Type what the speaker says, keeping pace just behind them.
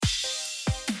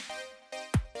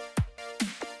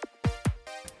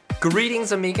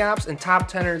Greetings, Amigaps and Top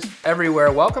Teners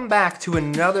everywhere. Welcome back to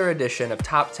another edition of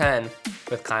Top 10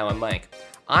 with Kyle and Mike.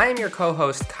 I am your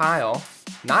co-host, Kyle,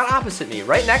 not opposite me,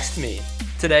 right next to me.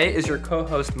 Today is your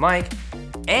co-host, Mike,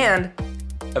 and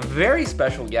a very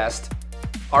special guest,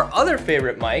 our other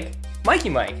favorite Mike, Mikey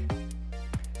Mike.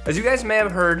 As you guys may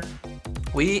have heard,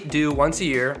 we do once a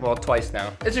year, well, twice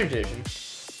now, it's a tradition.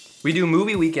 We do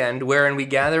Movie Weekend, wherein we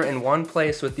gather in one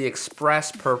place with the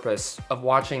express purpose of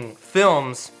watching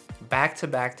films back to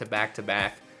back to back to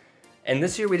back. And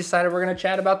this year we decided we're going to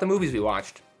chat about the movies we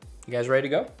watched. You guys ready to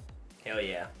go? Hell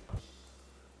yeah.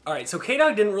 All right, so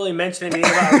K-Dog didn't really mention anything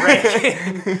about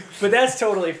ranking, but that's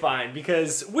totally fine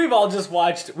because we've all just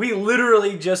watched, we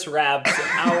literally just wrapped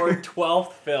our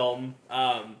 12th film.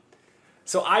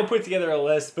 So I put together a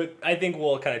list, but I think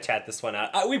we'll kind of chat this one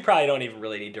out. We probably don't even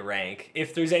really need to rank.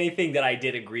 If there's anything that I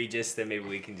did egregious, then maybe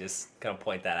we can just kind of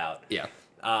point that out. Yeah.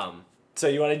 So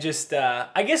you want to just,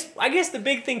 I guess the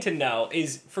big thing to know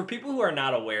is for people who are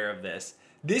not aware of this,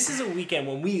 this is a weekend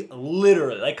when we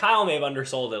literally, like Kyle may have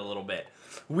undersold it a little bit,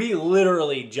 we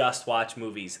literally just watch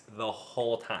movies the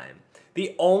whole time.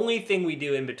 The only thing we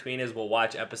do in between is we'll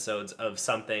watch episodes of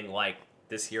something like,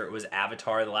 this year it was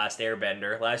Avatar: The Last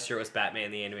Airbender. Last year it was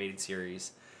Batman the Animated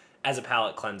Series as a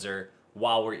palate cleanser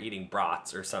while we're eating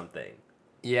brats or something.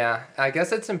 Yeah, I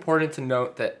guess it's important to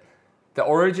note that the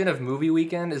origin of Movie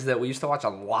Weekend is that we used to watch a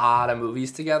lot of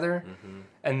movies together. Mm-hmm.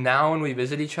 And now when we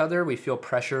visit each other, we feel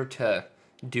pressure to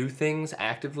do things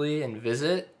actively and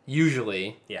visit,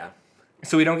 usually. Yeah.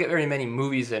 So we don't get very many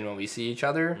movies in when we see each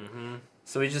other. Mm-hmm.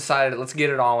 So we decided, let's get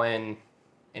it all in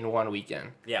one weekend.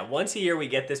 Yeah, once a year we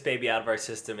get this baby out of our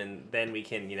system, and then we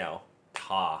can,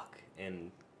 talk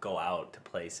and go out to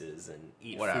places and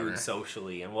eat food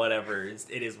socially and whatever it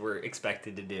is we're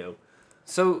expected to do.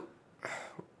 So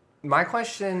my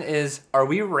question is, are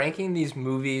we ranking these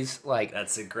movies like...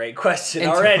 That's a great question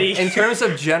already. In terms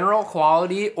of general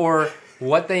quality or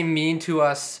what they mean to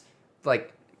us,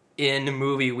 like, in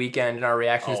Movie Weekend and our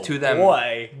reactions to them?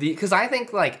 Boy. Because I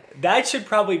think, like... That should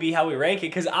probably be how we rank it,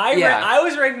 because I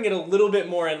was ranking it a little bit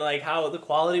more in, like, how the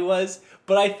quality was,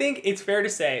 but I think it's fair to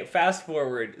say, fast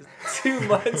forward 2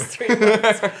 months, 3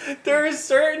 months, there are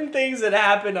certain things that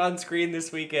happened on screen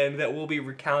this weekend that we'll be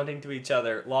recounting to each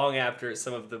other long after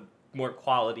some of the more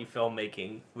quality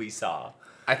filmmaking we saw.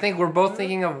 I think we're both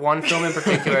thinking of one film in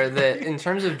particular that, in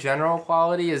terms of general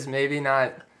quality, is maybe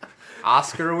not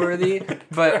Oscar worthy,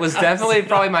 but was definitely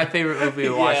probably my favorite movie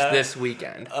to watch this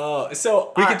weekend. Oh,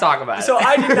 so we can talk about it. So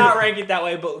I did not rank it that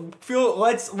way, but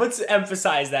let's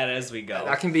emphasize that as we go.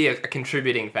 That can be a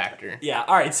contributing factor. Yeah.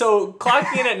 All right. So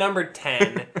clocked in at number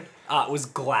 10 was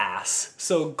Glass.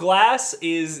 So Glass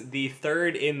is the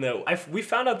third in the. We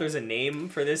found out there's a name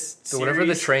for this series. Whatever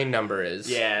the train number is.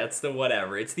 Yeah, it's the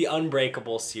whatever. It's the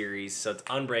Unbreakable series. So it's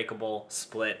Unbreakable,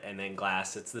 Split, and then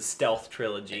Glass. It's the stealth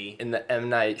trilogy. In the M.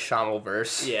 Night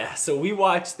Shyamalan-verse. Yeah, so we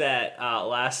watched that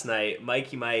last night.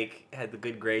 Mikey Mike had the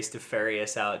good grace to ferry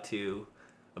us out to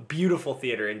a beautiful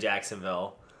theater in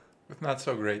Jacksonville. With not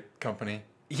so great company.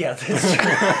 Yeah, that's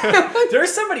true.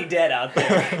 There's somebody dead out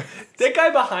there. That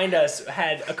guy behind us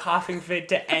had a coughing fit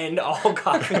to end all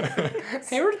coughing fits.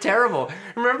 They were terrible.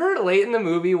 Remember late in the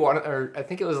movie, one of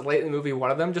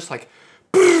them just like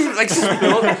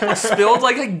spilled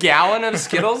like a gallon of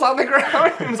Skittles on the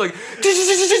ground. It was like...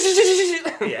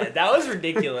 Yeah, that was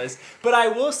ridiculous. But I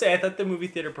will say, I thought the movie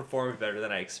theater performed better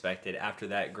than I expected after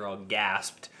that girl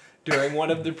gasped during one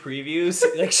of the previews.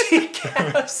 Like, she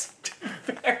gasped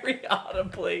very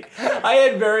audibly. I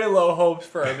had very low hopes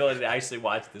for our ability to actually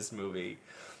watch this movie.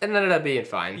 It ended up being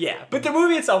fine. Yeah, but the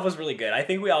movie itself was really good. I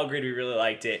think we all agreed we really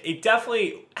liked it. It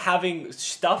definitely, having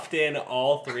stuffed in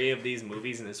all three of these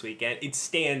movies in this weekend, it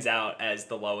stands out as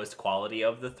the lowest quality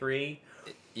of the three.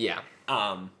 Yeah.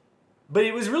 But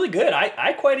it was really good.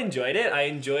 I quite enjoyed it. I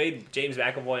enjoyed James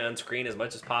McAvoy on screen as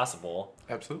much as possible.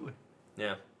 Absolutely.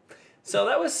 Yeah. So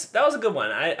that was a good one.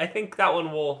 I think that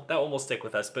one will stick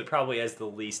with us, but probably as the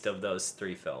least of those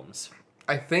three films.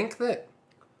 I think that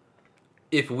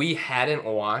if we hadn't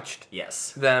watched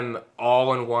yes them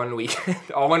all in one weekend,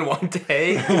 all in one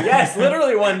day, yes,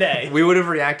 literally one day, we would have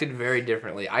reacted very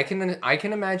differently. I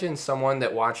can imagine someone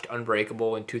that watched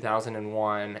Unbreakable in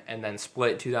 2001 and then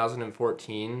Split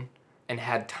 2014 and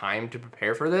had time to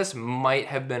prepare for this might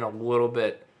have been a little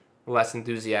bit less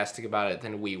enthusiastic about it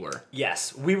than we were.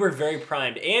 Yes, we were very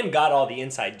primed and got all the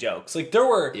inside jokes. Like, there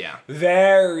were Yeah.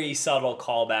 very subtle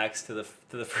callbacks to the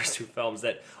first two films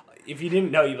that if you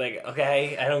didn't know, you'd be like,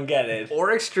 okay, I don't get it.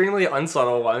 Or extremely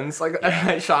unsubtle ones, like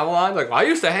Shyamalan, like, well, I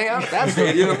used to hang out at that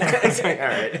stadium. It's like, all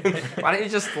right, why don't you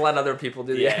just let other people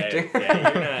do the acting?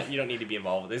 You don't need to be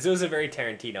involved with this. It was a very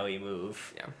Tarantino-y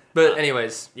move. Yeah. But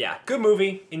anyways. Yeah, good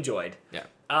movie. Enjoyed. Yeah.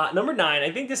 Number 9,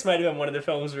 I think this might have been one of the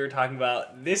films we were talking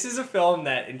about. This is a film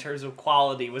that, in terms of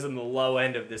quality, was on the low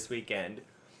end of this weekend.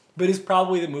 But is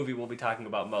probably the movie we'll be talking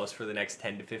about most for the next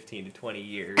 10 to 15 to 20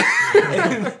 years.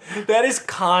 That is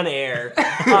Con Air.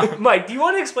 Mike, do you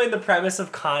want to explain the premise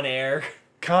of Con Air?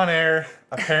 Con Air,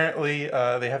 apparently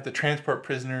they have to transport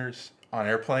prisoners on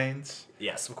airplanes.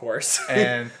 Yes, of course.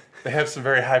 And they have some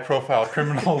very high-profile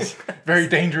criminals, very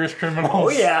dangerous criminals. Oh,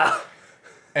 yeah.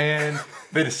 And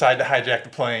they decide to hijack the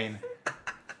plane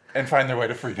and find their way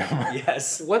to freedom.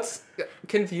 Yes. What's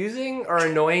confusing or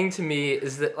annoying to me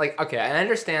is that, like, okay, I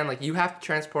understand, like, you have to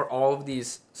transport all of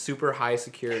these super high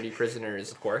security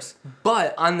prisoners, Of course.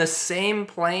 but on the same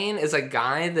plane is a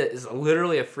guy that is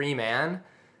literally a free man.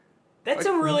 That's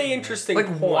a really interesting Like,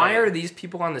 point. why are these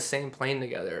people on the same plane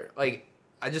together? Like,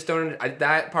 I just don't.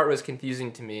 That part was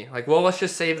confusing to me. Like, well, let's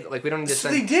just save. Like, we don't need to So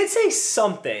send. they did say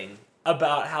something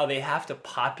about how they have to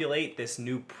populate this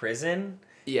new prison.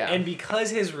 Yeah. And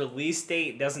because his release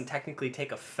date doesn't technically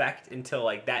take effect until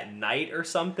like that night or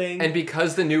something. And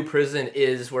because the new prison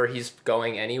is where he's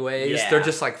going anyways, Yeah. they're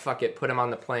just like, fuck it, put him on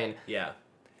the plane. Yeah.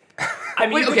 I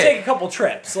mean, Wait, you could okay. take a couple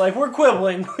trips. Like, we're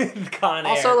quibbling with Con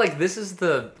Air. Also, like, this is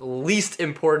the least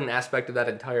important aspect of that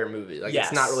entire movie. Like, Yes.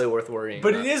 it's not really worth worrying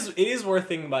But about. it is worth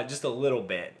thinking about just a little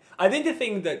bit. I think the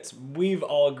thing that we've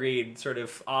all agreed sort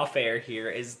of off air here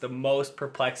is the most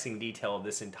perplexing detail of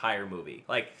this entire movie.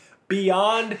 Like,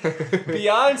 beyond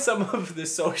some of the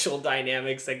social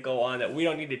dynamics that go on that we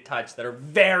don't need to touch that are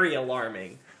very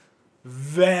alarming.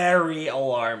 Very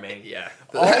alarming. Yeah.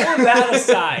 All of that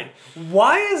aside,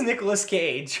 why is Nicolas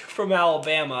Cage from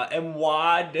Alabama and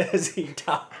why does he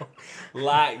talk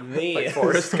like this? Like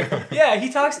Forrest Gump. Yeah, he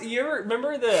talks. You ever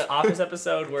remember the Office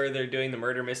episode where they're doing the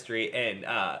murder mystery and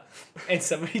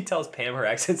somebody tells Pam her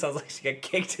accent sounds like she got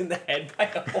kicked in the head by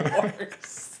a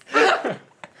horse?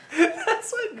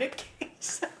 That's what Nick Cage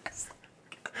says.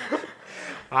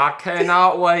 I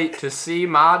cannot wait to see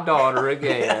my daughter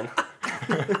again.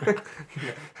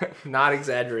 Not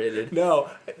exaggerated. No.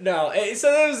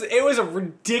 So it was a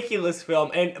ridiculous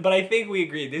film, but I think we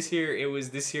agreed it was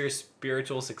this year's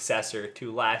spiritual successor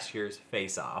to last year's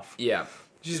Face Off, Yeah.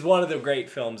 which is one of the great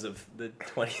films of the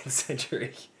 20th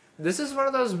century. This is one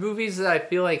of those movies that I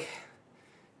feel like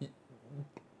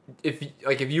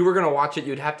if you were gonna watch it,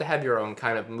 you'd have to have your own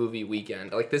kind of movie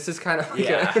weekend. Like, this is kind of like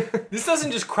Yeah, this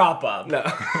doesn't just crop up. no.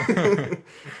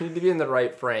 You need to be in the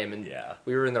right frame, and Yeah.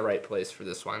 we were in the right place for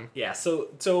this one. Yeah, so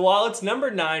while it's number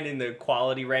 9 in the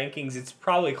quality rankings, it's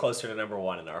probably closer to number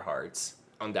 1 in our hearts.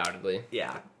 Undoubtedly.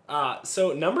 Yeah.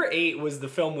 So number 8 was the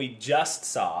film we just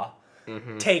saw,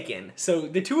 Taken. So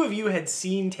the two of you had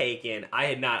seen Taken. I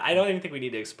had not. I don't even think we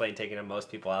need to explain Taken to most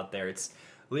people out there. It's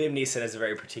Liam Neeson has a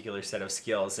very particular set of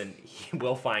skills, and he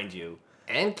will find you.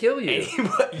 And kill you.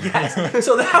 Yes.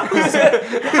 So that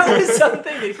was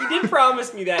something that he did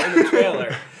promise me that in the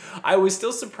trailer. I was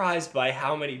still surprised by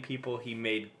how many people he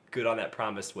made good on that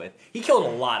promise with. He killed a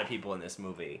lot of people in this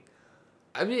movie.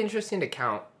 I'd be interesting to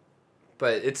count,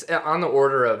 but it's on the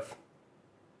order of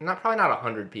probably not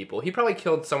 100 people. He probably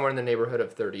killed somewhere in the neighborhood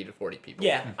of 30 to 40 people.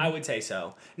 Yeah, I would say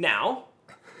so. Now,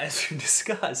 as we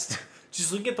discussed,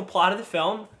 just look at the plot of the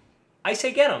film. I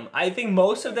say get them. I think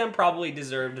most of them probably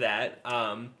deserved that.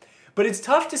 But it's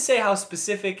tough to say how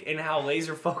specific and how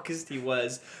laser focused he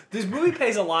was. This movie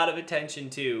pays a lot of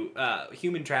attention to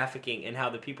human trafficking and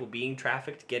how the people being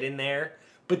trafficked get in there.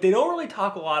 But they don't really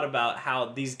talk a lot about how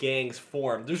these gangs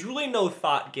form. There's really no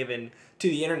thought given to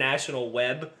the international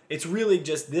web. It's really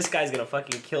just this guy's gonna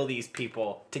fucking kill these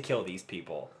people to kill these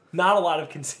people. Not a lot of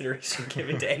consideration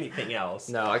given to anything else.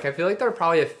 No, like, I feel like there were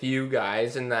probably a few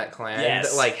guys in that clan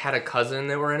Yes. that, like, had a cousin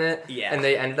that were in it. Yeah. And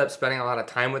they ended up spending a lot of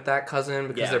time with that cousin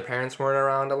because Yeah. their parents weren't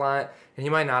around a lot. And he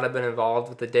might not have been involved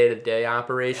with the day-to-day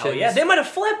operations. Oh yeah, they might have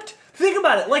flipped. Think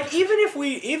about it. Like, even if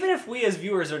we as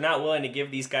viewers are not willing to give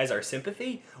these guys our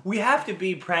sympathy, we have to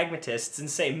be pragmatists and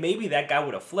say maybe that guy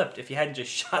would have flipped if you hadn't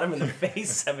just shot him in the face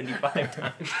 75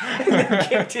 times and then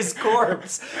kicked his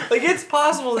corpse. Like, it's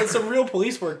possible that some real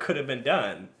police work could have been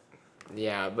done.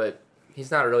 Yeah, but he's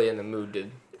not really in the mood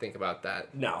to think about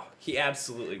that. No, he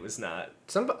absolutely was not.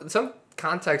 Some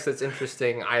context that's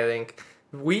interesting, I think.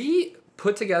 We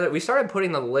started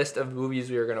putting the list of movies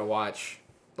we were going to watch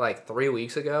like 3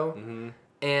 weeks ago,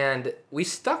 and we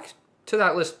stuck to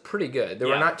that list pretty good. There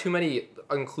were not too many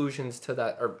inclusions to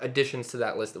that or additions to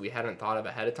that list that we hadn't thought of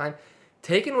ahead of time.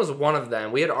 Taken was one of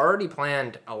them. We had already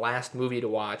planned a last movie to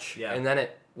watch, Yeah. and then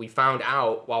we found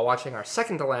out while watching our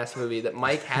second to last movie that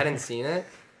Mike hadn't seen it,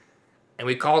 and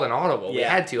we called an audible. We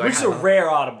had to. Which is a rare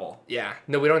audible. Yeah.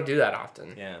 No, we don't do that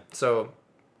often. Yeah. So,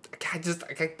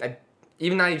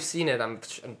 even now you've seen it, I'm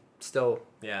still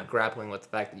Yeah. grappling with the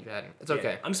fact that you hadn't. It's Yeah.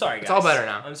 okay. I'm sorry, guys. It's all better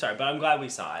now. I'm sorry, but I'm glad we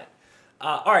saw it.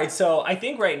 All right, so I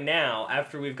think right now,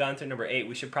 after we've gone through number 8,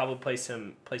 we should probably play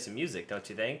some music, don't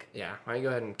you think? Yeah. Why don't you go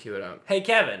ahead and cue it up? Hey,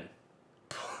 Kevin,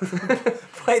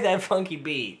 play that funky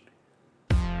beat.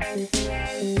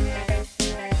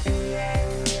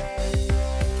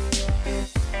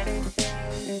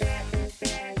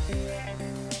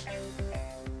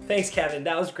 Thanks, Kevin.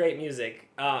 That was great music.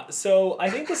 So I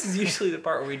think this is usually the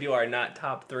part where we do our not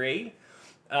top 3.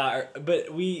 But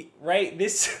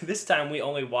this time we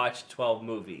only watched 12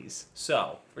 movies.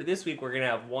 So for this week we're gonna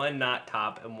have one not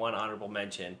top and one honorable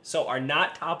mention. So our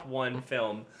not top 1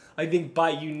 film, I think by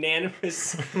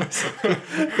unanimous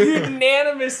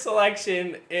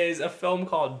selection, is a film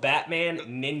called Batman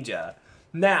Ninja.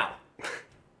 Now,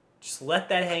 just let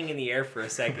that hang in the air for a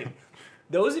second.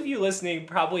 Those of you listening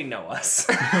probably know us.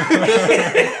 And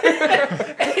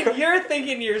you're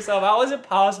thinking to yourself, how is it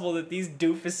possible that these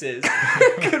doofuses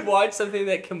could watch something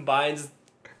that combines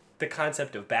the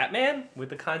concept of Batman with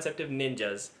the concept of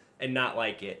ninjas and not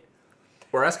like it?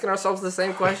 We're asking ourselves the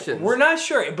same questions. We're not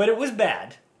sure, but it was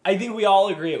bad. I think we all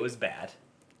agree it was bad.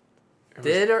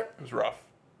 Did It was rough.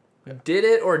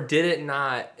 it or did it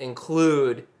not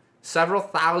include several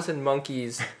thousand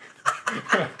monkeys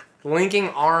linking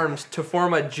arms to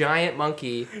form a giant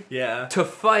monkey Yeah. to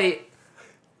fight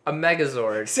a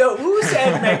Megazord? So who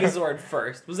said Megazord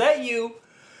first? Was that you?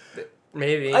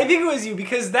 Maybe. I think it was you,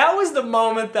 because that was the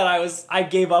moment that I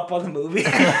gave up on the movie. So,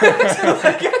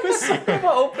 I was sort of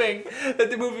hoping that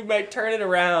the movie might turn it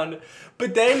around.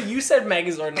 But then you said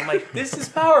Megazord, and I'm like, this is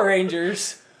Power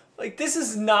Rangers. Like, this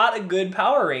is not a good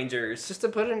Power Rangers. Just to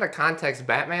put it into context,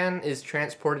 Batman is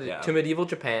transported Yeah. to medieval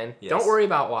Japan. Yes. Don't worry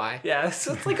about why. Yeah,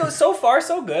 so it's like, oh, so far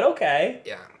so good, okay.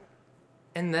 Yeah.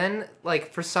 And then,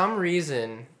 like, for some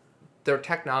reason, their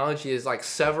technology is, like,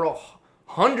 several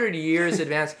hundred years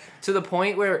advanced to the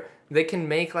point where they can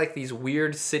make, like, these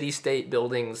weird city-state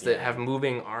buildings that have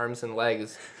moving arms and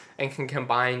legs and can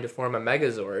combine to form a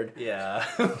Megazord. Yeah.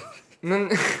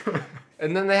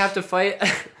 And then they have to fight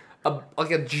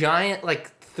a giant,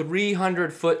 like,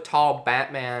 300-foot tall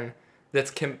Batman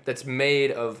that's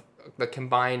made of the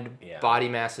combined body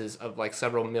masses of, like,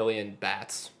 several million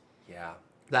bats. Yeah.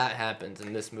 That happens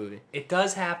in this movie. It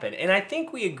does happen. And I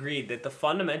think we agreed that the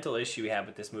fundamental issue we have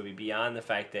with this movie, beyond the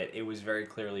fact that it was very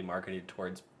clearly marketed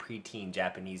towards preteen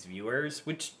Japanese viewers,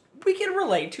 which we can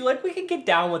relate to, like, we can get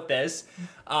down with this.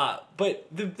 But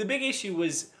the big issue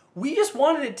was we just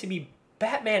wanted it to be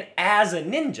Batman as a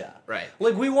ninja. Right.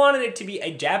 Like, we wanted it to be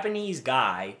a Japanese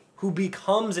guy who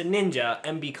becomes a ninja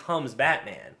and becomes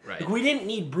Batman. Right. Like, we didn't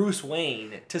need Bruce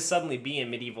Wayne to suddenly be in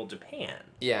medieval Japan.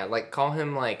 Yeah, like, call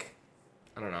him, like,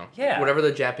 I don't know. Yeah. Whatever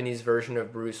the Japanese version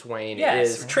of Bruce Wayne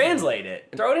Yes, is. translate it.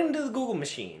 Throw it into the Google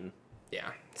machine. Yeah.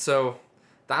 So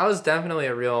that was definitely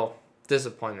a real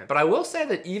disappointment. But I will say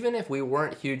that even if we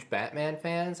weren't huge Batman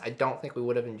fans, I don't think we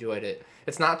would have enjoyed it.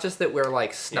 It's not just that we're,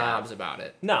 like, snobs about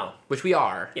it, No. which we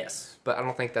are. Yes. But I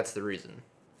don't think that's the reason.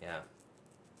 Yeah.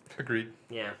 Agreed.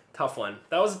 Yeah. Tough one.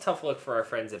 That was a tough look for our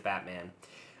friends at Batman.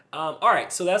 All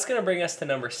right, so that's going to bring us to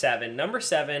number 7. Number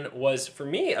 7 was, for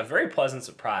me, a very pleasant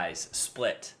surprise,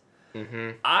 Split.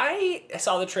 Mm-hmm. I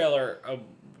saw the trailer,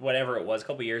 whatever it was, a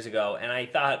couple years ago, and I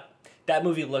thought, that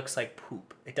movie looks like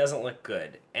poop. It doesn't look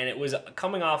good. And it was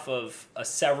coming off of a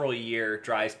several-year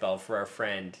dry spell for our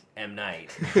friend, M. Night.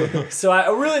 So I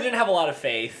really didn't have a lot of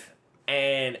faith,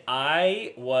 and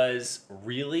I was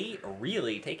really,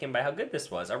 really taken by how good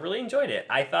this was. I really enjoyed it.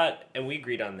 I thought, and we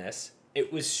agreed on this,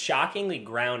 it was shockingly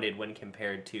grounded when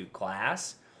compared to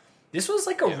Glass. This was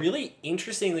like a really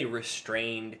interestingly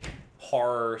restrained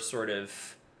horror sort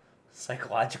of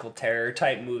psychological terror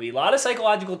type movie. A lot of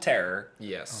psychological terror.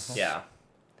 Yes. Yeah.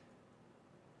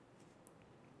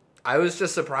 I was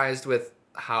just surprised with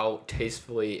how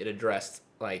tastefully it addressed,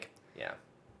 like, Yeah.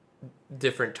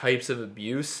 different types of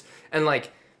abuse. And,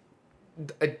 like,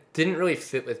 it didn't really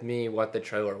fit with me what the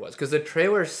trailer was. Because the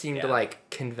trailer seemed like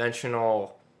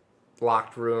conventional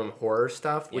locked room horror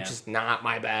stuff, which is not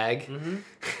my bag.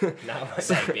 Mm-hmm. Not my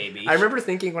bag, baby. I remember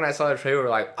thinking when I saw the trailer,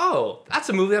 like, oh, that's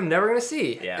a movie I'm never going to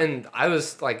see. Yeah. And I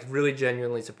was, like, really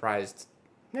genuinely surprised.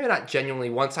 Maybe not genuinely.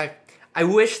 Once I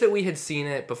wish that we had seen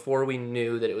it before we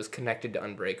knew that it was connected to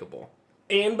Unbreakable.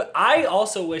 And I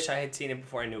also wish I had seen it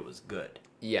before I knew it was good.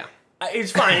 Yeah.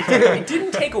 It's fine. It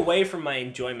didn't take away from my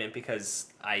enjoyment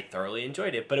because I thoroughly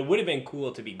enjoyed it, but it would have been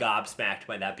cool to be gobsmacked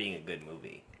by that being a good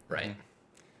movie. Right.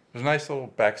 There's a nice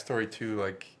little backstory too,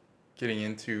 like getting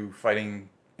into fighting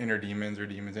inner demons or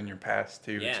demons in your past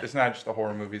too. Yeah. It's not just a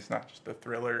horror movie. It's not just a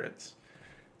thriller. It's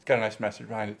got a nice message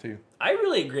behind it too. I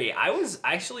really agree. I was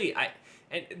actually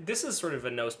and this is sort of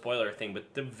a no spoiler thing,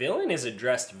 but the villain is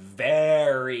addressed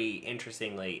very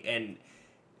interestingly, and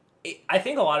I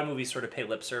think a lot of movies sort of pay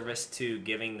lip service to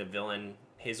giving the villain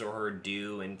his or her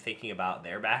due and thinking about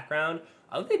their background.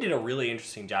 I think they did a really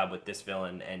interesting job with this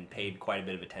villain and paid quite a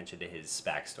bit of attention to his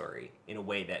backstory in a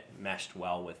way that meshed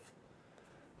well with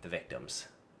the victims.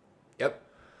 Yep.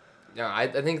 No, I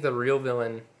think the real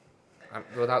villain,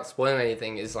 without spoiling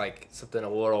anything, is like something a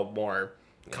little more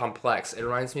complex. It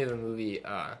reminds me of a movie.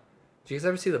 Did you guys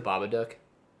ever see The Babadook?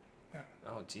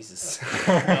 Oh, Jesus.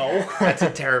 No. That's a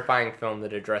terrifying film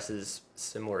that addresses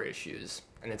similar issues,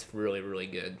 and it's really, really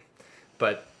good.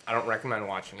 But I don't recommend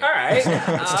watching it. All right.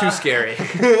 It's too scary.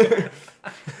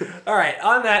 All right.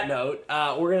 On that note,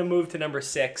 we're going to move to number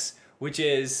 6, which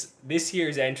is this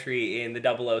year's entry in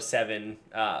the 007,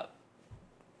 I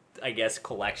guess,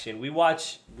 collection.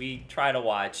 We try to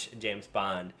watch James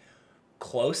Bond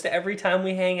close to every time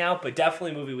we hang out, but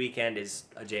definitely movie weekend is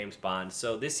a James Bond.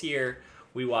 So this year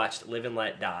we watched Live and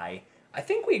Let Die. I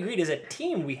think we agreed as a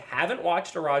team we haven't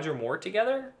watched a Roger Moore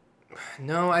together.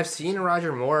 No, I've seen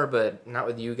Roger Moore, but not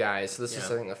with you guys. So this is,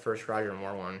 Yeah. I think, the first Roger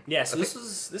Moore one. Yeah, so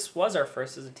this was our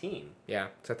first as a team. Yeah,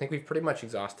 so I think we've pretty much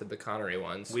exhausted the Connery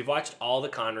ones. We've watched all the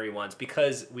Connery ones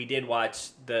because we did watch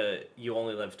the You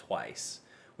Only Live Twice,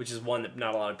 which is one that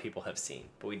not a lot of people have seen,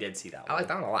 but we did see that one. I like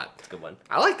that one a lot. It's a good one.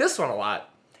 I like this one a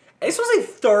lot. This was a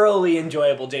thoroughly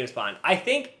enjoyable James Bond. I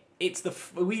think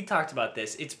we talked about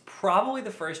this. It's probably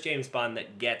the first James Bond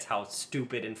that gets how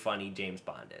stupid and funny James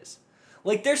Bond is.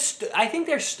 Like, I think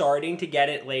they're starting to get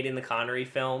it late in the Connery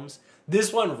films.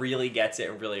 This one really gets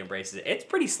it and really embraces it. It's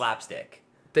pretty slapstick.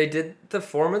 They did the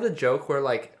form of the joke where,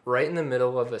 like, right in the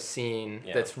middle of a scene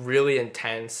that's really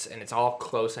intense and it's all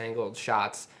close-angled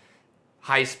shots,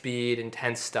 high speed,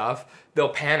 intense stuff, they'll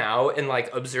pan out and,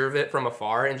 like, observe it from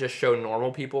afar and just show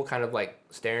normal people kind of, like,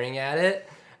 staring at it.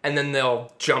 And then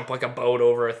they'll jump like a boat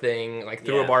over a thing, like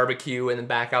through a barbecue and then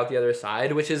back out the other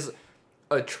side, which is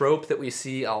a trope that we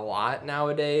see a lot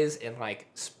nowadays in, like,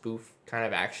 spoof kind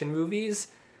of action movies.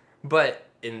 But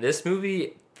in this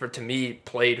movie, to me,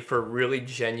 played for really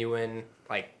genuine,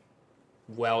 like,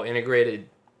 well-integrated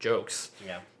jokes.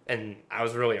 Yeah. And I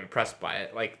was really impressed by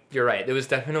it. Like, you're right. It was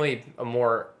definitely a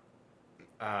more,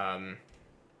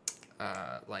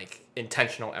 like,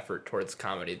 intentional effort towards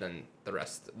comedy than the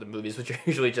rest of the movies, which are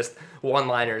usually just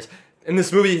one-liners. And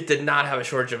this movie did not have a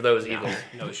shortage of those either.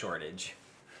 No shortage.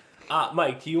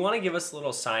 Mike, do you want to give us a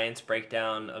little science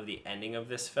breakdown of the ending of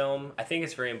this film? I think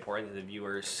it's very important that the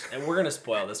viewers, and we're going to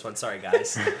spoil this one, sorry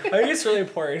guys. I think it's really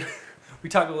important. We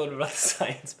talk a little bit about the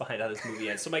science behind how this movie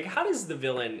ends. So Mike, how does the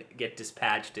villain get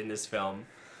dispatched in this film?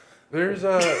 There's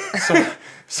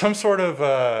some sort of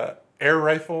air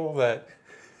rifle that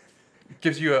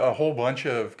gives you a whole bunch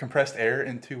of compressed air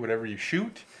into whatever you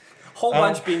shoot. Whole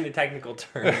bunch being the technical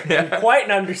term. And quite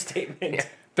an understatement. Yeah.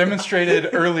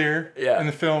 Demonstrated earlier in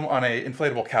the film on a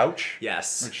inflatable couch.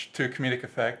 Yes. Which, to comedic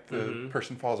effect, the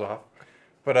person falls off.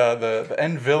 But the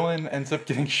end villain ends up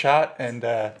getting shot, and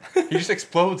he just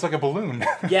explodes like a balloon.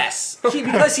 Yes.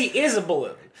 Because he is a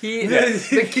balloon.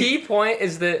 The key point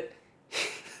is that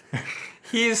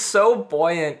he is so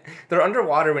buoyant. They're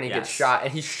underwater when he gets shot,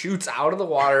 and he shoots out of the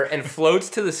water and floats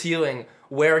to the ceiling,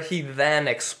 where he then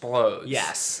explodes.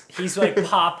 Yes. He's like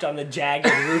popped on the jagged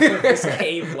roof of this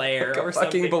cave lair or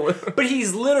something. Balloon. But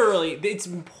he's literally, it's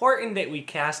important that we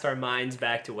cast our minds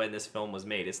back to when this film was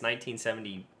made. It's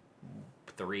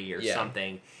 1973 or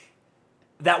something.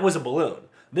 That was a balloon.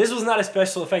 This was not a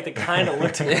special effect that kind of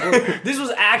looked like a balloon. This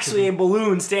was actually a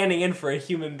balloon standing in for a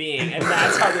human being, and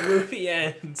that's how the movie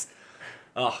ends.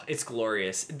 Oh, it's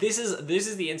glorious. This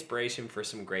is the inspiration for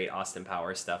some great Austin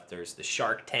Powers stuff. There's the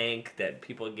shark tank that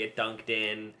people get dunked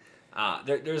in.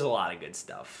 There's a lot of good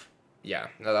stuff. Yeah,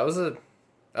 no,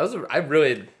 I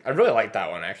really liked that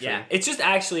one, actually. Yeah, it's just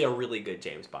actually a really good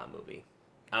James Bond movie.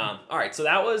 All right, so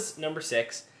that was number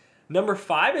 6. Number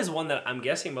 5 is one that I'm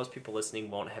guessing most people listening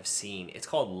won't have seen. It's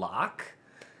called Locke.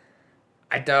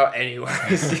 I doubt anyone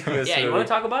has seen this movie. You want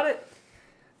to talk about it?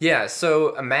 Yeah,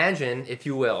 so imagine, if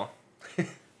you will,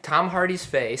 Tom Hardy's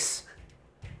face,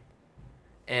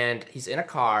 and he's in a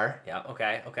car. Yeah,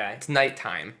 okay. It's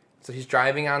nighttime, so he's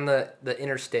driving on the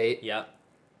interstate. Yep.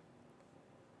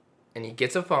 And he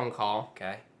gets a phone call.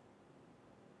 Okay.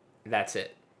 That's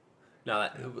it. No,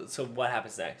 so what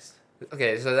happens next?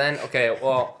 Okay, so then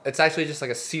well, it's actually just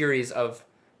like a series of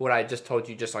what I just told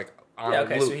you, just like on Yeah, a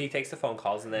okay, loop. so he takes the phone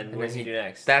calls, and then what does he do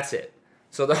next? That's it.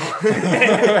 So the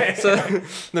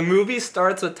the movie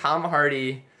starts with Tom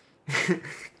Hardy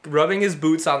rubbing his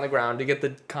boots on the ground to get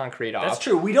the concrete off. That's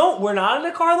true. We're not in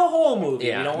the car the whole movie.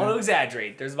 Yeah. We don't want to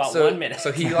exaggerate. There's about So, 1 minute.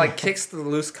 so he like kicks the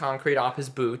loose concrete off his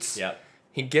boots. Yep.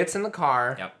 He gets in the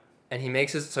car. Yep. And he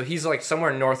makes his, so he's like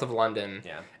somewhere north of London.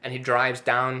 Yeah. And he drives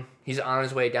down, he's on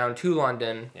his way down to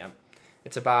London. Yep.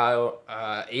 It's about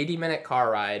 80-minute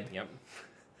car ride. Yep.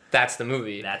 That's the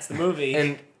movie. That's the movie.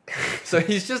 And so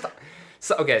he's just,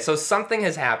 so something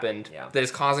has happened Yeah. that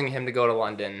is causing him to go to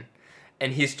London.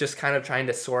 And he's just kind of trying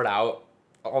to sort out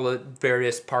all the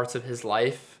various parts of his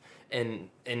life in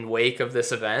wake of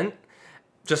this event,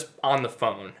 just on the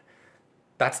phone.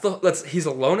 He's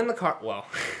alone in the car. Well,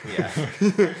 yeah.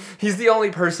 he's the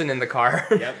only person in the car.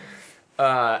 Yep.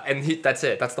 And that's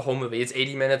it. That's the whole movie. It's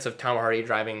 80 minutes of Tom Hardy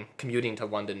commuting to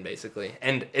London, basically.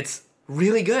 And it's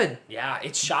really good. Yeah,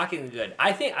 it's shockingly good.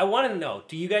 I want to know,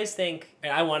 do you guys think,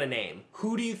 and I want to name,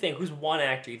 who's one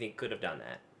actor you think could have done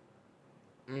that?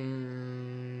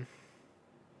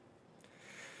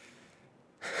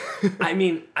 I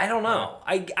mean, I don't know.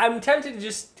 I'm tempted to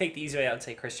just take the easy way out and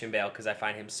say Christian Bale because I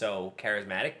find him so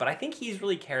charismatic, but I think he's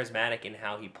really charismatic in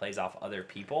how he plays off other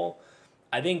people.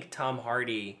 I think Tom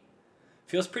Hardy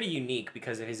feels pretty unique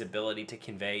because of his ability to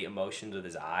convey emotions with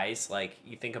his eyes. Like,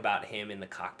 you think about him in the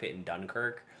cockpit in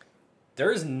Dunkirk.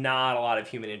 There's not a lot of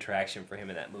human interaction for him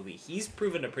in that movie. He's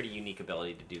proven a pretty unique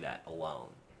ability to do that alone.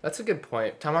 That's a good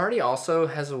point. Tom Hardy also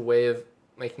has a way of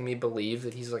making me believe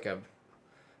that he's like a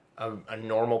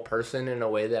normal person in a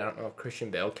way that I don't know if Christian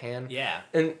Bale can. Yeah.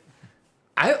 And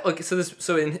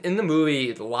in the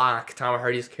movie Locke, Tom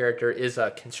Hardy's character is a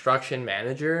construction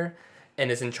manager and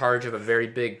is in charge of a very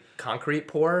big concrete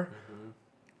pour. Mm-hmm.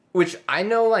 Which I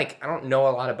know, I don't know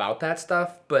a lot about that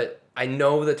stuff, but I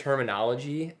know the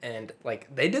terminology, and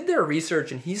they did their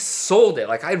research and he sold it.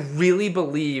 I really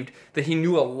believed that he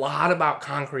knew a lot about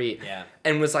concrete. Yeah.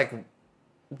 And was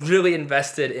really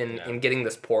invested in getting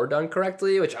this pour done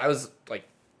correctly, which I was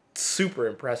super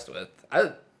impressed with.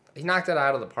 He knocked it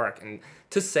out of the park. And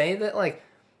to say that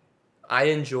I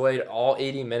enjoyed all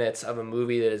 80 minutes of a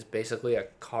movie that is basically a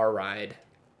car ride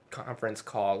conference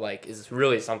call is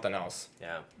really something else.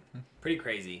 Yeah. Pretty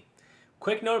crazy.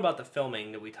 Quick note about the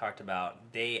filming that we talked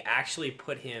about. They actually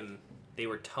they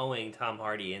were towing Tom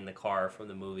Hardy in the car from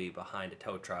the movie behind a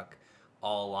tow truck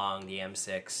all along the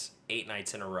M6 8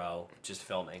 nights in a row, just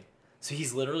filming. So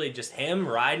he's literally just him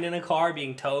riding in a car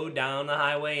being towed down the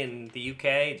highway in the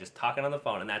UK, just talking on the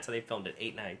phone, and that's how they filmed it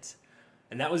 8 nights.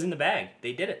 And that was in the bag.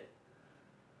 They did it.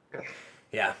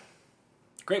 Yeah.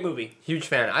 Great movie. Huge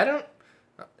fan. I don't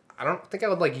think I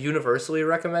would universally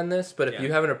recommend this, but if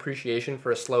you have an appreciation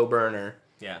for a slow burner,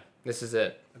 Yeah. this is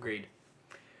it. Agreed.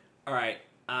 All right.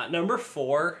 Number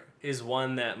 4 is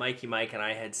one that Mikey Mike and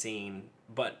I had seen,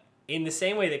 but in the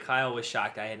same way that Kyle was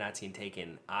shocked I had not seen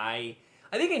Taken, I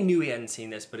think I knew he hadn't seen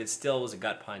this, but it still was a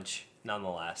gut punch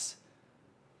nonetheless.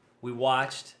 We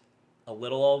watched a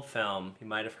little old film you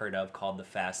might have heard of called The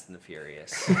Fast and the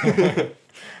Furious.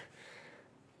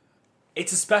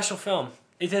 It's a special film.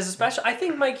 It has a special... I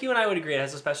think, Mike, you and I would agree it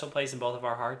has a special place in both of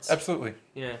our hearts. Absolutely.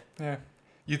 Yeah. Yeah.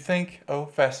 You'd think,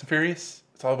 Fast and Furious,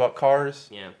 it's all about cars.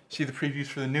 Yeah. See the previews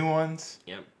for the new ones.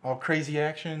 Yep. All crazy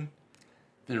action.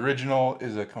 The original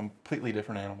is a completely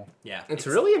different animal. Yeah. It's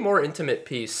really a more intimate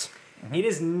piece. It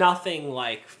is nothing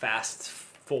like Fast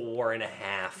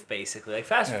 4.5, basically.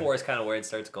 Fast 4 is kind of where it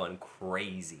starts going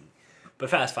crazy. But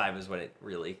Fast 5 is when it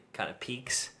really kind of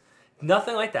peaks.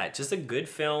 Nothing like that. Just a good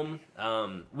film.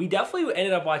 We definitely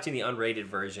ended up watching the unrated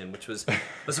version, which was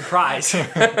a surprise.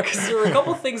 Because there were a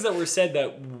couple things that were said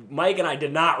that Mike and I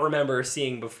did not remember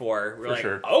seeing before. We're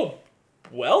sure. oh,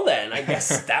 well then, I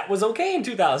guess that was okay in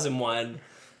 2001.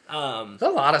 There's a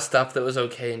lot of stuff that was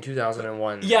okay in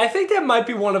 2001. Yeah, I think that might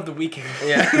be one of the weekend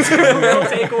Yeah. real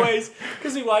takeaways.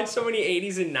 Because we watched so many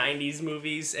 80s and 90s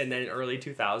movies and then early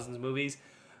 2000s movies.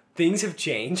 Things have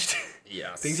changed.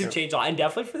 Yes. Things have changed a lot, and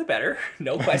definitely for the better.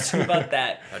 No question about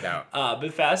that. No doubt.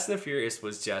 But Fast and the Furious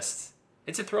was just...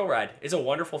 It's a thrill ride. It's a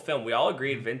wonderful film. We all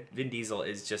agreed Vin Diesel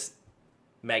is just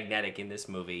magnetic in this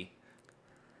movie.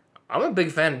 I'm a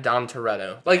big fan of Dom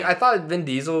Toretto. I thought Vin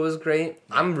Diesel was great.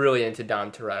 Yeah. I'm really into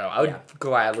Dom Toretto. I would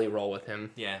gladly roll with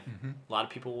him. Yeah. Mm-hmm. A lot of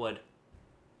people would.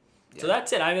 Yeah. So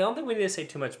that's it. I don't think we need to say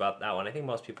too much about that one. I think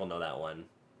most people know that one.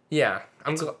 Yeah.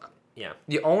 Yeah.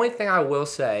 The only thing I will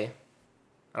say,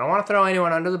 I don't want to throw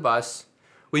anyone under the bus.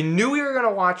 We knew we were going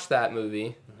to watch that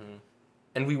movie,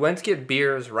 and we went to get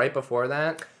beers right before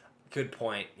that. Good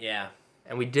point, yeah.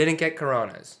 And we didn't get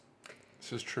Coronas.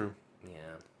 This is true.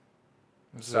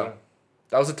 Yeah. So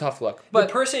that was a tough look. But But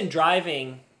the person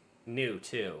driving knew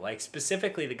too. Like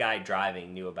specifically the guy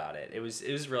driving knew about it. It was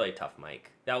really tough,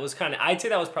 Mike. That was I'd say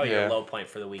that was probably your Yeah. low point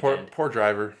for the poor weekend. poor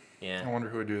driver. I Yeah. wonder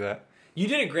who would do that. You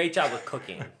did a great job with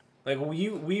cooking. Like we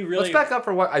really let's back up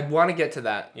for what I want to get to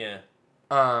that. Yeah.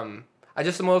 I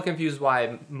just am a little confused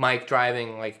why Mike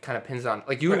driving like kind of pins on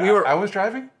like you. Wait, we were I was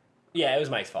driving. Yeah, it was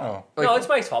Mike's fault. Oh. No, Like- it's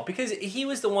Mike's fault because he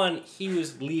was the one. He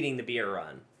was leading the beer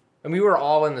run. and we were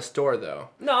all in the store though.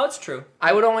 No, it's true. The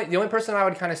only person I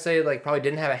would kind of say like probably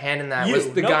didn't have a hand in that You,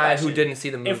 was the no guy who question. didn't see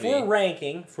the movie. If we're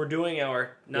ranking, if we're doing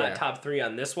our not Yeah. top 3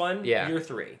 on this one, Yeah. you're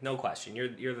 3, no question.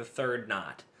 You're the third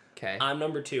not. okay. I'm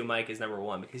number 2. Mike is number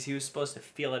 1 because he was supposed to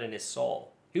feel it in his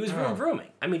soul. He was vroom Oh. vrooming.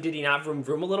 I mean, did he not vroom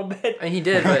vroom a little bit? I mean, he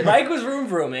did, but Mike was vroom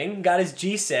vrooming, got his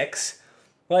G6.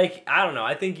 Like, I don't know.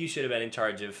 I think you should have been in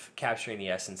charge of capturing the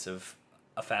essence of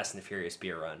a Fast and the Furious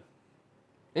beer run.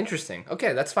 interesting.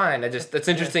 Okay, that's fine. That's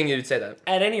interesting you'd say that.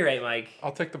 At any rate, Mike,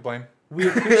 I'll take the blame we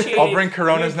appreciate. I'll bring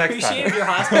Coronas next time. We appreciate your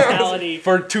hospitality.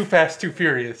 for Too Fast, Too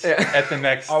Furious Yeah. at the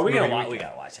next. Oh, we movie gotta weekend. we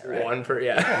gotta watch that, right? One per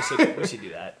yeah. We should do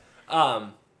that.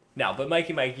 No, but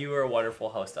Mikey Mike, you were a wonderful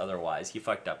host otherwise. You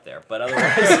fucked up there. But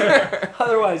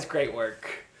otherwise great work.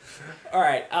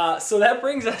 Alright, so that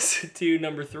brings us to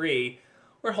number 3.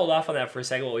 We're gonna hold off on that for a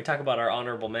second while we talk about our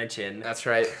honorable mention. That's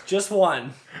right. Just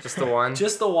one. Just the one.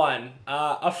 Just the one.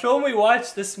 A film we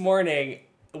watched this morning,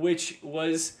 which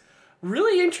was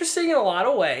really interesting in a lot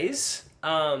of ways.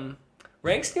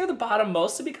 Ranks near the bottom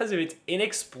mostly because of its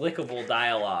inexplicable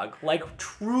dialogue. Like,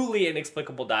 truly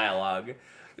inexplicable dialogue.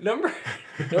 Number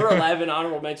 11,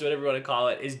 honorable mention, whatever you want to call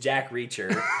it, is Jack Reacher.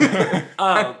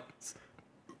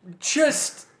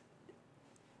 Just...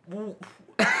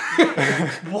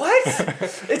 What?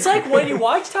 It's like when you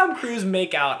watch Tom Cruise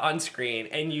make out on screen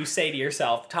and you say to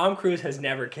yourself, Tom Cruise has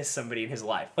never kissed somebody in his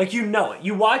life. Like, you know it.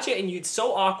 You watch it and it's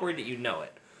so awkward that you know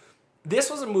it.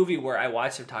 This was a movie where I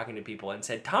watched him talking to people and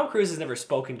said, Tom Cruise has never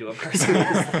spoken to a person in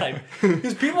his life.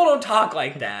 Because people don't talk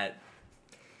like that.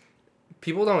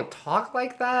 People don't talk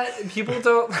like that. People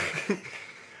don't.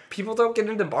 People don't get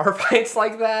into bar fights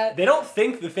like that. They don't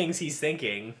think the things he's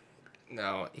thinking.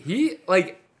 No, he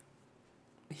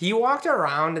walked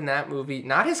around in that movie.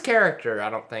 Not his character, I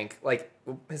don't think. Like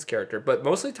his character, but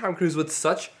mostly Tom Cruise with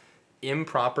such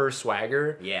improper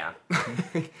swagger. Yeah.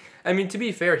 I mean, to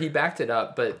be fair, he backed it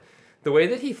up, but the way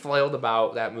that he flailed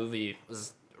about that movie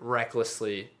was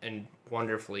recklessly and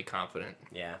wonderfully confident.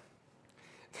 Yeah.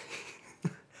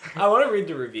 I want to read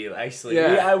the review, actually.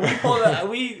 Yeah.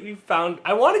 We found...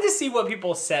 I wanted to see what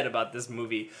people said about this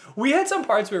movie. We had some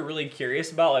parts we were really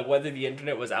curious about, like whether the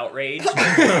internet was outraged. And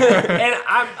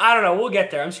I don't know, we'll get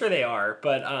there. I'm sure they are.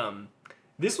 But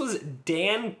this was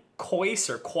Dan Coyce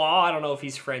or Qua, I don't know if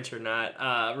he's French or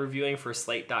not, reviewing for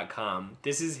Slate.com.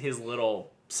 This is his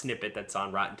little snippet that's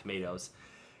on Rotten Tomatoes.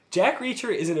 Jack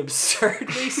Reacher is an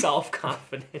absurdly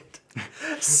self-confident,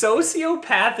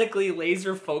 sociopathically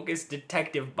laser-focused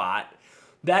detective bot.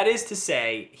 That is to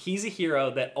say, he's a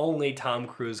hero that only Tom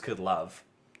Cruise could love.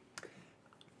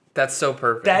 That's so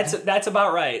perfect. That's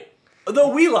about right. Though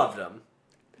we loved him.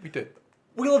 We did.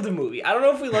 We loved the movie. I don't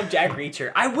know if we love Jack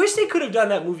Reacher. I wish they could have done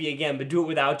that movie again, but do it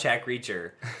without Jack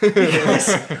Reacher. Because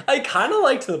I kind of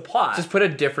liked the plot. Just put a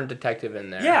different detective in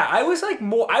there. Yeah, I was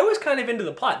kind of into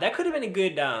the plot. That could have been a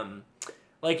good,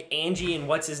 like Angie and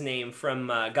what's his name from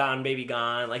Gone Baby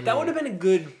Gone. Like that would have been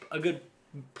a good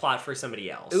plot for somebody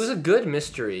else. It was a good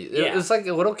mystery. It Yeah. was like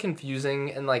a little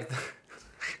confusing and like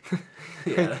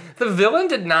Yeah. the villain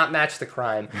did not match the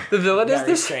crime. The villain is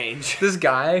Very this strange. this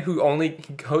guy who only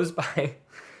he goes by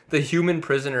the human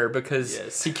prisoner because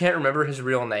Yes. he can't remember his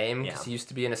real name because Yeah. he used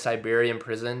to be in a Siberian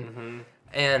prison. Mm-hmm.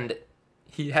 And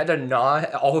he had to gnaw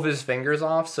all of his fingers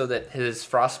off so that his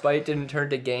frostbite didn't turn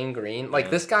to gangrene. Like,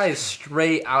 this guy is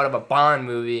straight out of a Bond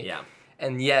movie. Yeah.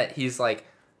 And yet he's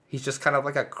just kind of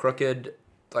like a crooked,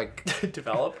 like,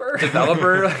 Developer?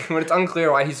 developer. When it's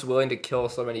unclear why he's willing to kill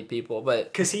so many people. But,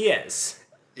 Because he is.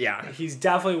 yeah. He's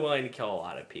definitely willing to kill a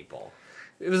lot of people.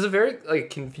 It was a very, like,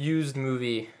 confused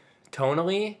movie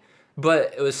tonally,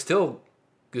 but it was still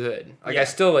good. Like, Yeah. I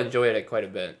still enjoyed it quite a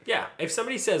bit. Yeah. If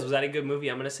somebody says, was that a good movie?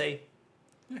 I'm going to say,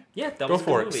 yeah, that was a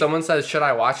for good it. movie. Someone says, should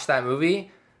I watch that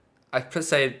movie? I could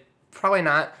say, probably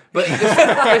not. But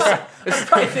if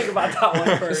Probably think about that one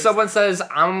if first. someone says,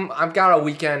 I've got a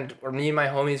weekend where me and my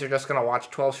homies are just going to watch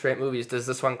 12 straight movies, does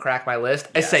this one crack my list?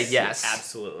 I say yes.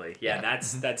 Absolutely. Yeah,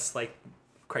 that's like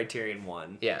criterion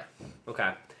 1. Yeah.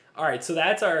 Okay. All right, so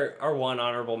that's our one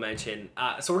honorable mention.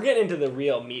 So we're getting into the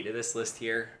real meat of this list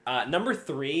here. Number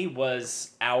 3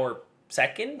 was our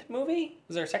second movie.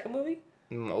 Was our second movie?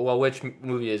 Well, which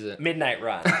movie is it? Midnight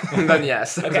Run. Then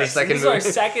yes. Okay, the so second this is our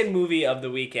movie. second movie of the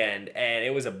weekend, and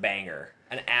it was a banger.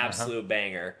 An absolute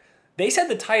banger. They said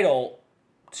the title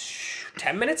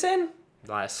 10 minutes in?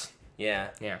 Less. Yeah.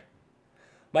 Yeah.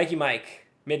 Mikey Mike,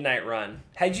 Midnight Run.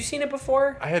 Had you seen it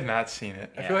before? I had not seen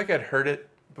it. I Yeah. feel like I'd heard it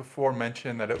before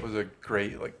mentioned that it was a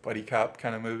great like buddy cop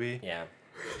kind of movie, Yeah.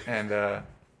 and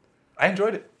I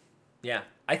enjoyed it. Yeah.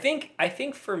 I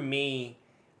think for me,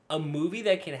 a movie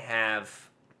that can have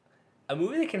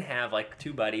like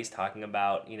two buddies talking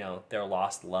about, their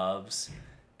lost loves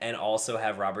and also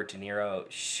have Robert De Niro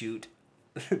shoot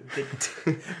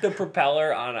the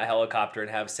propeller on a helicopter and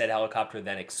have said helicopter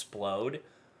then explode.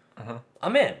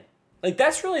 I'm in. Like,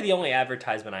 that's really the only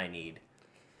advertisement I need.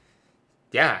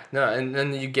 Yeah, no, and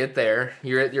then you get there.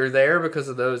 You're there because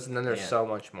of those, and then there's Yeah. so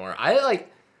much more. I've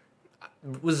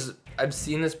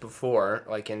seen this before,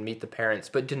 like in Meet the Parents,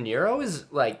 but De Niro is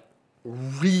like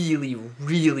really,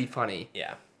 really funny.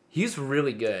 Yeah. He's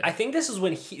really good. I think this is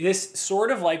when this sort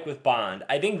of like with Bond,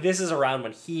 I think this is around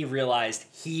when he realized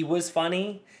he was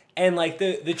funny. And like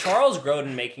the Charles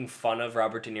Grodin making fun of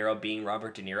Robert De Niro being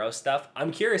Robert De Niro stuff,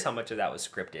 I'm curious how much of that was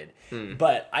scripted.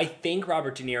 But I think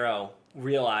Robert De Niro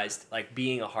realized like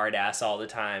being a hard ass all the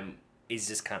time is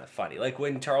just kind of funny. Like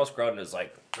when Charles Grodin is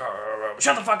like,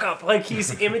 shut the fuck up. Like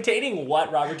he's imitating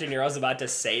what Robert De Niro's about to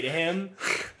say to him.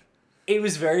 It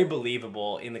was very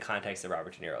believable in the context of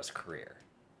Robert De Niro's career.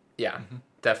 Yeah,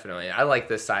 definitely. I like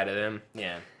this side of him.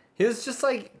 Yeah. He was just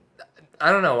like,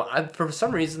 I don't know. For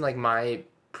some reason, like my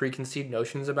preconceived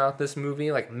notions about this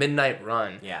movie, like Midnight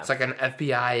Run. Yeah. It's like an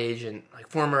FBI agent, like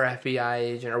former FBI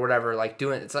agent or whatever, like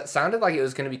doing it. It sounded like it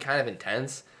was going to be kind of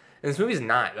intense. And this movie's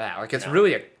not that. Like it's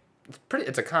really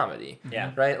it's a comedy.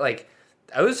 Yeah. Right? Like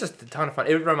it was just a ton of fun.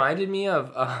 It reminded me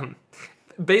of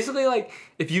basically like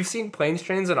if you've seen Planes,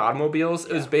 Trains, and Automobiles,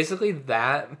 it was basically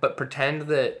that, but pretend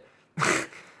that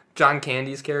John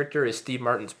Candy's character is Steve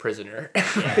Martin's prisoner.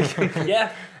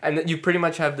 Yeah. And that you pretty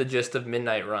much have the gist of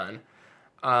Midnight Run.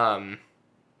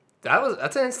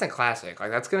 That's an instant classic.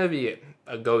 Like that's gonna be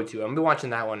a go-to. I'm gonna be watching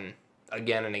that one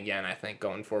again and again, I think,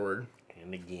 going forward.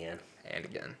 And again. And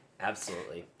again.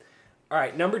 Absolutely. All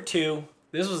right, number 2.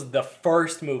 This was the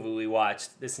first movie we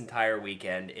watched this entire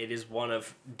weekend. It is one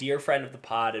of dear friend of the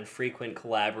pod and frequent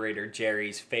collaborator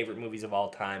Jerry's favorite movies of all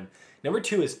time. Number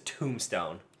 2 is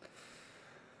Tombstone.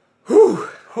 Whew.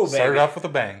 Oh, Started baby. off with a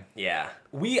bang. Yeah.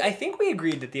 I think we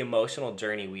agreed that the emotional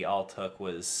journey we all took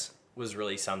was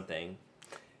really something.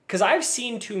 Because I've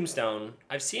seen Tombstone.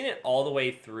 I've seen it all the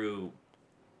way through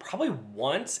probably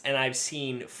once, and I've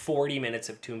seen 40 minutes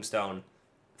of Tombstone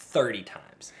 30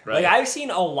 times. Right. Like, I've seen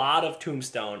a lot of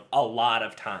Tombstone a lot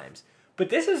of times. But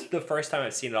this is the first time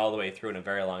I've seen it all the way through in a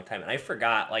very long time. And I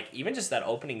forgot, like, even just that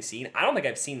opening scene, I don't think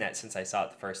I've seen that since I saw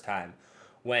it the first time.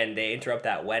 When they interrupt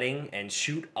that wedding and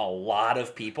shoot a lot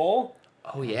of people.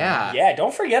 Oh yeah. Yeah,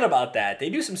 don't forget about that.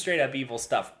 They do some straight up evil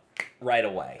stuff right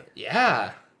away.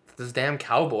 Yeah. Those damn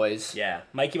cowboys. Yeah.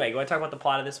 Mikey, Mike, you want to talk about the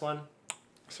plot of this one?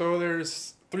 So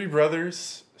there's 3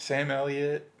 brothers, Sam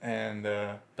Elliott and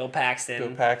Bill Paxton,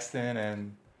 Bill Paxton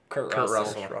and Kurt Kurt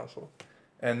Russell. Russell.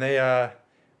 And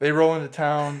they roll into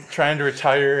town trying to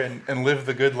retire and live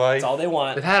the good life. That's all they They've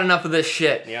want. had enough of this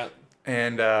shit. Yep.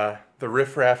 And the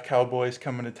riffraff cowboys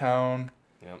come into town,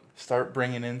 Yep. start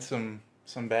bringing in some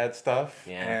bad stuff,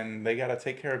 Yeah. and they got to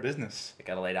take care of business. They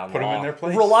got to lay down Put the 'em law. in their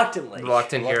place. Reluctantly.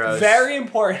 Reluctant heroes. Very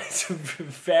important.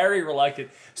 Very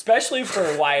reluctant. Especially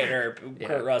for Wyatt Earp, Yeah.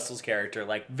 Kurt Russell's character.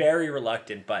 Like, very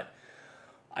reluctant. But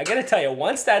I got to tell you,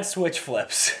 once that switch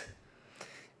flips...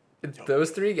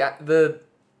 Those 3 got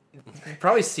you've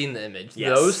probably seen the image.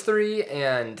 Yes. Those 3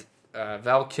 and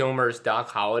Val Kilmer's Doc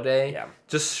Holliday Yeah.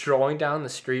 just strolling down the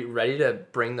street ready to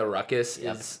bring the ruckus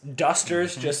Yep. is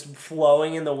Dusters just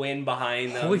flowing in the wind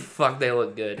behind them. holy fuck, they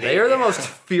look good. They are the most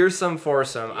fearsome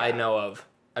foursome I know of.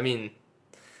 I mean,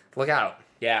 look out.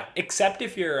 Yeah, except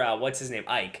if you're, what's his name,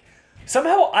 Ike.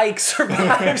 Somehow Ike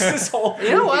survives this whole movie.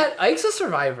 You know what? Ike's a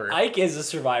survivor. Ike is a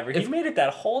survivor. He made it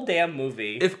that whole damn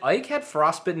movie. If Ike had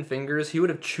frostbitten fingers, he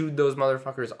would have chewed those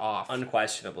motherfuckers off.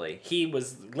 Unquestionably. He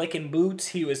was licking boots.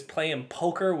 He was playing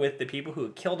poker with the people who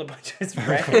had killed a bunch of his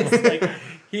friends. Like,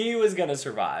 he was going to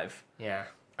survive. Yeah.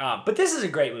 But this is a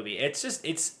great movie.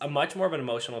 It's a much more of an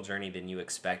emotional journey than you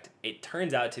expect. It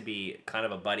turns out to be kind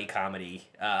of a buddy comedy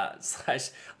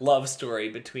 / love story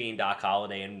between Doc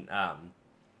Holliday and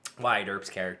Wyatt Earp's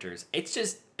characters. It's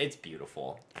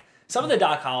beautiful. Some of the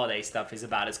Doc Holliday stuff is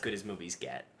about as good as movies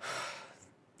get.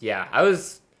 Yeah, I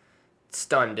was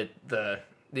stunned at the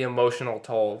emotional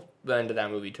toll the end of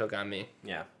that movie took on me.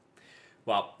 Yeah.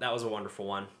 Well, that was a wonderful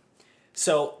one.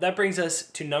 So that brings us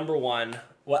to number 1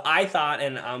 what I thought,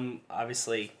 and I'm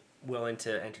obviously willing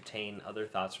to entertain other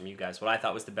thoughts from you guys, what I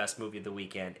thought was the best movie of the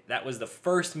weekend, that was the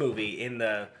first movie in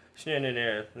the train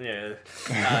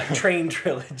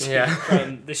trilogy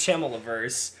from the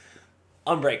Shyamalan-verse,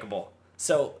 Unbreakable.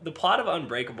 So the plot of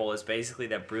Unbreakable is basically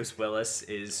that Bruce Willis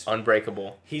is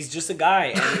Unbreakable. He's just a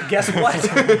guy, and guess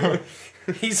what?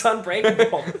 He's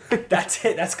unbreakable. That's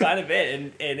it. That's kind of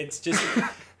it. And it's just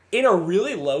in a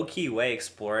really low-key way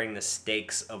exploring the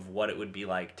stakes of what it would be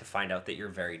like to find out that you're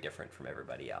very different from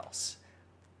everybody else.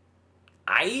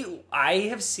 I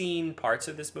have seen parts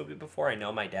of this movie before. I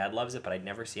know my dad loves it, but I'd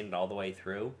never seen it all the way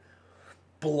through.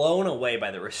 Blown away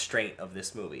by the restraint of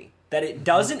this movie. That it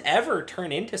doesn't ever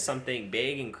turn into something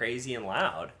big and crazy and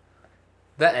loud.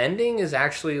 The ending is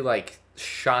actually, like,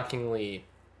 shockingly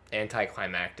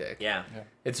anticlimactic. Yeah.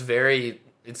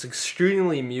 It's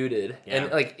extremely muted. Yeah.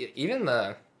 And, like, even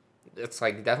it's,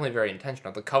 like, definitely very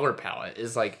intentional. The color palette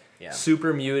is, like, Yeah.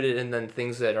 super muted, and then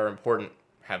things that are important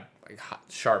have, like,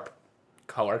 sharp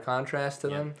color contrast to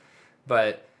them.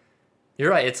 But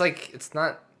you're right. It's, like, it's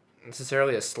not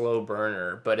necessarily a slow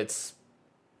burner, but it's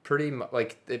pretty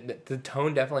like the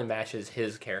tone definitely matches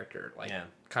his character, like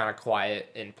kind of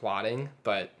quiet and plotting.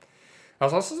 But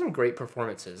there's also some great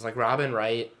performances, like Robin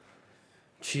Wright,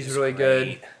 she's really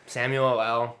good. Samuel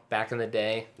L. back in the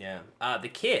day. The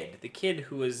kid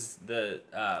who was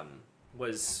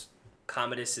was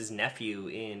Commodus's nephew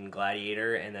in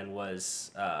Gladiator, and then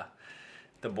was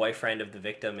the boyfriend of the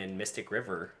victim in Mystic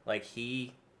River. Like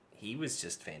he was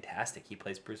just fantastic. He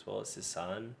plays Bruce Willis's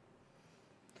son.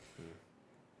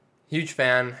 Huge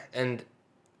fan, and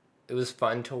it was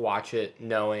fun to watch it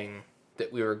knowing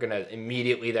that we were going to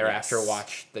immediately thereafter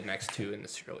watch the next two in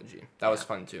this trilogy. That was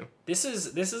fun too. This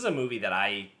is a movie that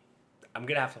I'm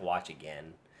going to have to watch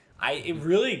again. It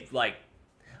really, like,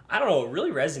 I don't know, it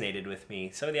really resonated with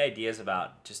me. Some of the ideas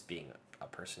about just being a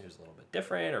person who's a little bit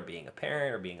different, or being a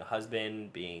parent, or being a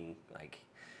husband, being, like,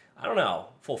 I don't know,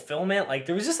 fulfillment. Like,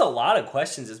 there was just a lot of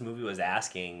questions this movie was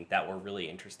asking that were really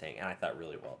interesting, and I thought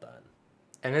really well done.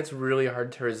 And it's really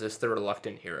hard to resist the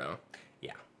reluctant hero.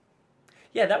 Yeah.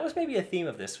 Yeah, that was maybe a theme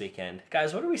of this weekend.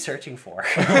 Guys, what are we searching for?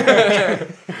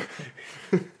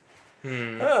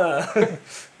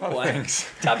 Thanks.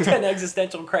 Top 10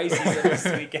 existential crises of this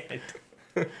weekend.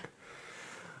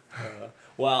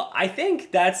 Well, I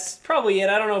think that's probably it.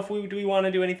 I don't know if do we want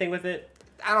to do anything with it?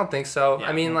 I don't think so. Yeah.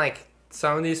 I mean, like,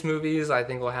 some of these movies I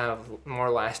think will have more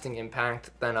lasting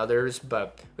impact than others,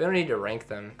 but we don't need to rank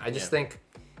them. I just think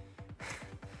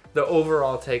the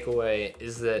overall takeaway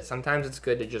is that sometimes it's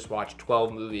good to just watch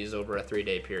 12 movies over a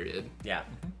 3-day period. Yeah,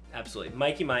 absolutely.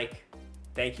 Mikey Mike,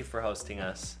 thank you for hosting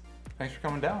us. Thanks for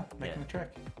coming down, making the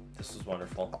trek. This was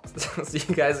wonderful. See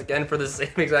you guys again for the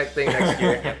same exact thing next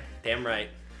year. Damn right.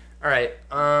 All right.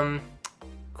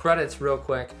 Credits real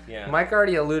quick. Yeah. Mike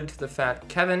already alluded to the fact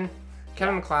Kevin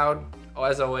MacLeod,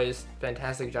 as always,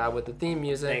 fantastic job with the theme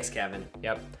music. Thanks, Kevin.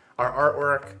 Yep. Our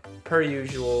artwork, per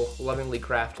usual, lovingly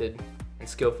crafted and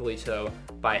skillfully so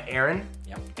by Erin.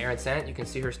 Yep. Erin Sant. You can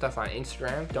see her stuff on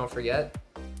Instagram. Don't forget.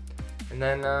 And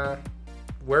then,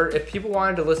 if people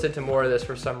wanted to listen to more of this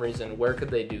for some reason, where could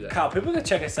they do that? Kyle, people could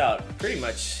check us out pretty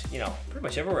much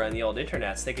everywhere on the old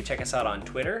internets. They could check us out on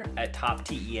Twitter at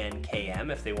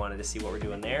TopTENKM if they wanted to see what we're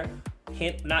doing there.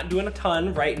 Not doing a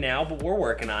ton right now, but we're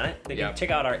working on it. They can check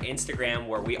out our Instagram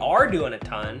where we are doing a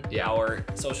ton. Yeah. Our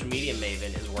social media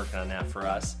maven is working on that for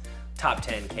us. Top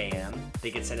 10 KM. They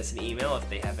can send us an email if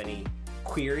they have any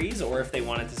queries, or if they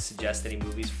wanted to suggest any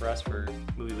movies for us for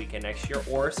movie weekend next year,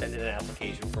 or send in an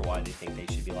application for why they think they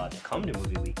should be allowed to come to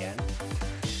movie weekend.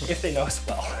 If they know us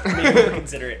well, maybe we'll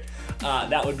consider it.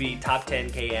 That would be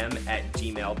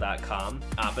top10km@gmail.com.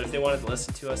 But if they wanted to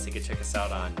listen to us, they could check us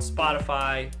out on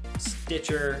Spotify,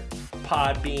 Stitcher,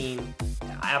 Podbean,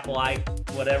 Apple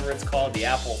whatever it's called, the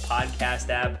Apple Podcast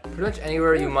app. Pretty much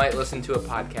anywhere you might listen to a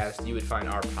podcast, you would find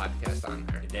our podcast on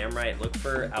there. You're damn right. Look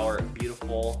for our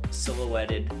beautiful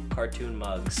silhouetted cartoon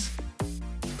mugs.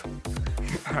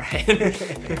 All right.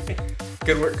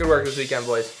 Good work this weekend,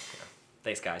 boys.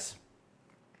 Thanks, guys.